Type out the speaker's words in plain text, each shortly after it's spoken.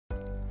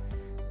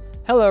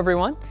Hello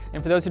everyone,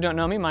 and for those who don't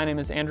know me, my name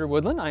is Andrew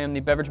Woodland. I am the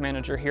beverage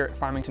manager here at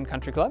Farmington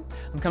Country Club.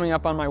 I'm coming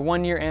up on my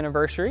 1-year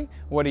anniversary.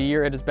 What a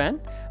year it has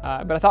been.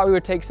 But I thought we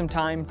would take some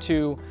time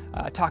to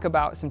talk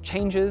about some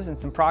changes and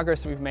some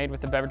progress that we've made with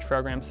the beverage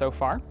program so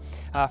far.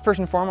 First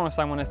and foremost,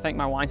 I want to thank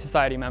my Wine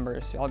Society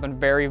members. You all have been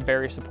very,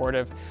 very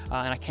supportive,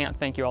 and I can't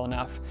thank you all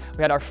enough.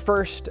 We had our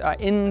first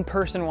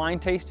in-person wine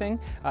tasting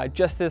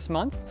just this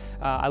month.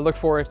 I look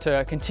forward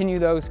to continue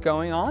those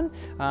going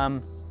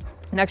on.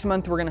 Next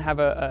month we're going to have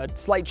a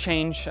slight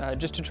change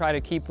just to try to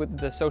keep with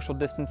the social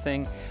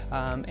distancing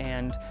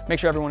and make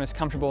sure everyone is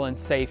comfortable and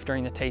safe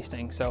during the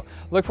tasting. So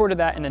look forward to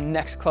that in the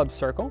next club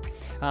circle.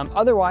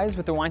 Otherwise,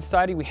 with the Wine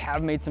Society, we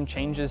have made some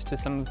changes to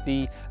some of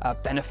the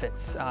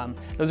benefits.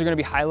 Those are going to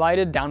be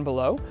highlighted down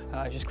below.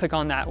 Just click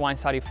on that Wine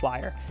Society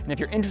flyer. And if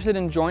you're interested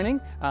in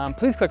joining,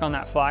 please click on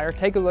that flyer,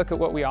 take a look at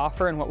what we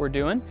offer and what we're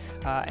doing,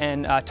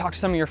 and talk to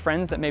some of your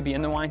friends that may be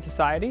in the Wine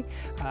Society.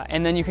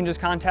 And then you can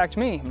just contact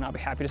me and I'll be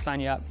happy to sign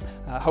you up.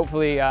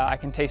 Hopefully I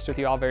can taste with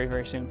you all very,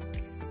 very soon.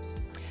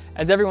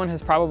 As everyone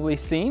has probably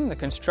seen, the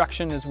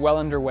construction is well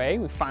underway.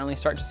 We finally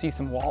start to see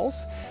some walls,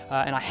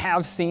 and I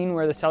have seen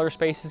where the cellar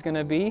space is going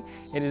to be.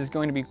 It is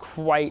going to be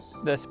quite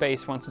the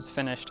space once it's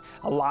finished.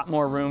 A lot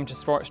more room to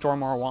store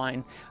more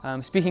wine.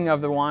 Speaking of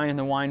the wine and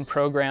the wine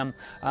program,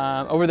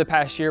 over the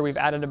past year we've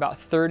added about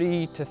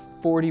 30 to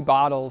 40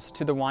 bottles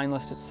to the wine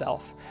list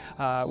itself.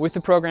 With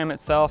the program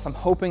itself, I'm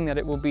hoping that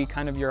it will be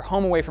kind of your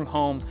home away from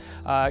home,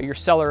 your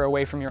cellar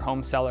away from your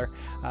home cellar.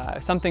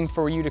 Something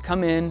for you to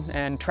come in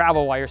and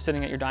travel while you're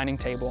sitting at your dining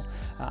table.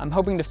 I'm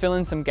hoping to fill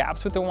in some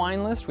gaps with the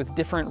wine list with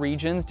different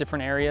regions,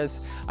 different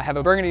areas. I have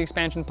a Burgundy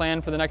expansion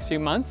plan for the next few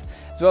months,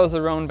 as well as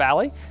the Rhone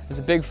Valley. There's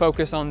a big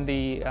focus on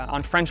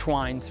on French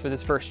wines for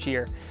this first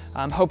year.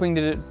 I'm hoping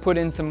to put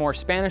in some more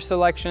Spanish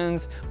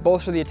selections,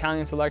 bolster the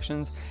Italian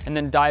selections, and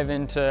then dive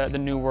into the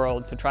New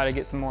World. So try to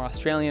get some more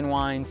Australian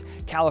wines,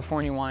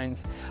 California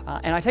wines.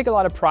 And I take a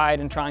lot of pride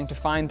in trying to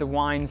find the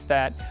wines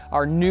that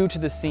are new to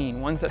the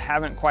scene, ones that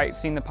haven't quite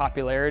seen the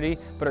popularity,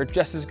 but are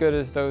just as good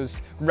as those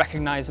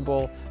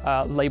recognizable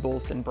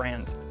labels and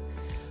brands.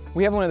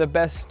 We have one of the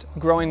best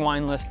growing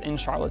wine lists in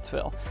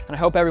Charlottesville, and I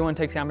hope everyone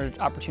takes the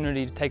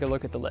opportunity to take a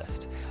look at the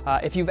list.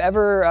 If you've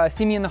ever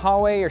seen me in the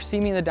hallway or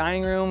seen me in the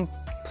dining room,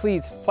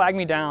 please flag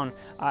me down.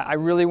 I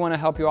really want to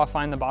help you all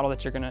find the bottle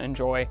that you're going to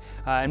enjoy,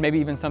 and maybe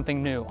even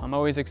something new. I'm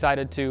always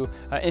excited to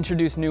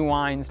introduce new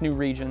wines, new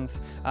regions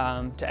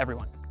to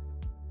everyone.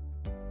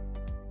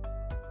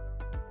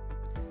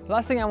 The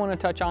last thing I want to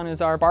touch on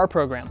is our bar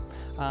program.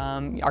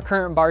 Our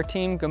current bar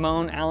team,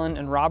 Gamon, Alan,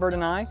 and Robert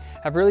and I,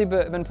 have really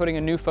been putting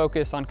a new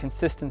focus on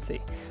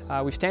consistency.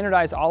 We've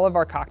standardized all of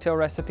our cocktail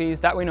recipes.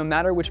 That way, no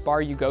matter which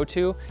bar you go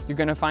to, you're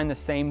going to find the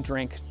same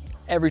drink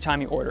every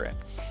time you order it.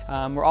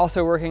 We're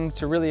also working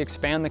to really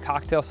expand the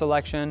cocktail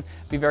selection,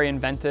 be very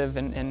inventive,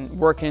 and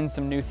work in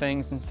some new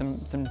things and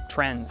some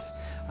trends.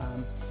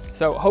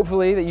 So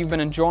hopefully that you've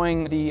been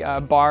enjoying the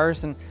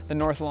bars and the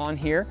North Lawn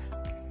here.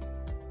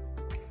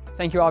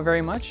 Thank you all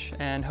very much,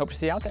 and hope to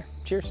see you out there.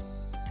 Cheers.